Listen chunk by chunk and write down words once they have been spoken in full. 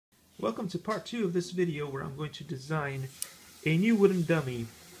Welcome to part 2 of this video where I'm going to design a new wooden dummy.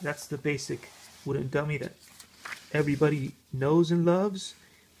 That's the basic wooden dummy that everybody knows and loves.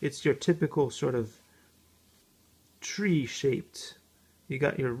 It's your typical sort of tree shaped. You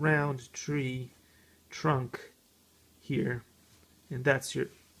got your round tree trunk here, and that's your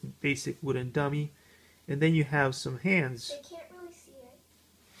basic wooden dummy. And then you have some hands can't really see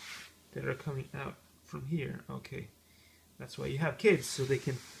it that are coming out from here. Okay, that's why you have kids, so they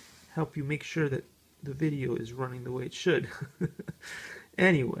can help you make sure that the video is running the way it should.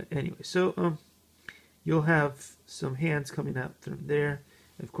 anyway, so you'll have some hands coming out from there.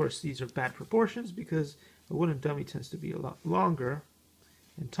 Of course, these are bad proportions because a wooden dummy tends to be a lot longer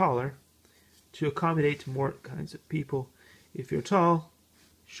and taller to accommodate more kinds of people. If you're tall,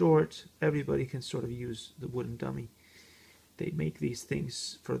 short, everybody can sort of use the wooden dummy. They make these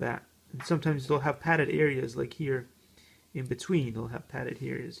things for that. And sometimes they'll have padded areas, like here in between, they'll have padded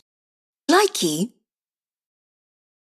areas. Likey.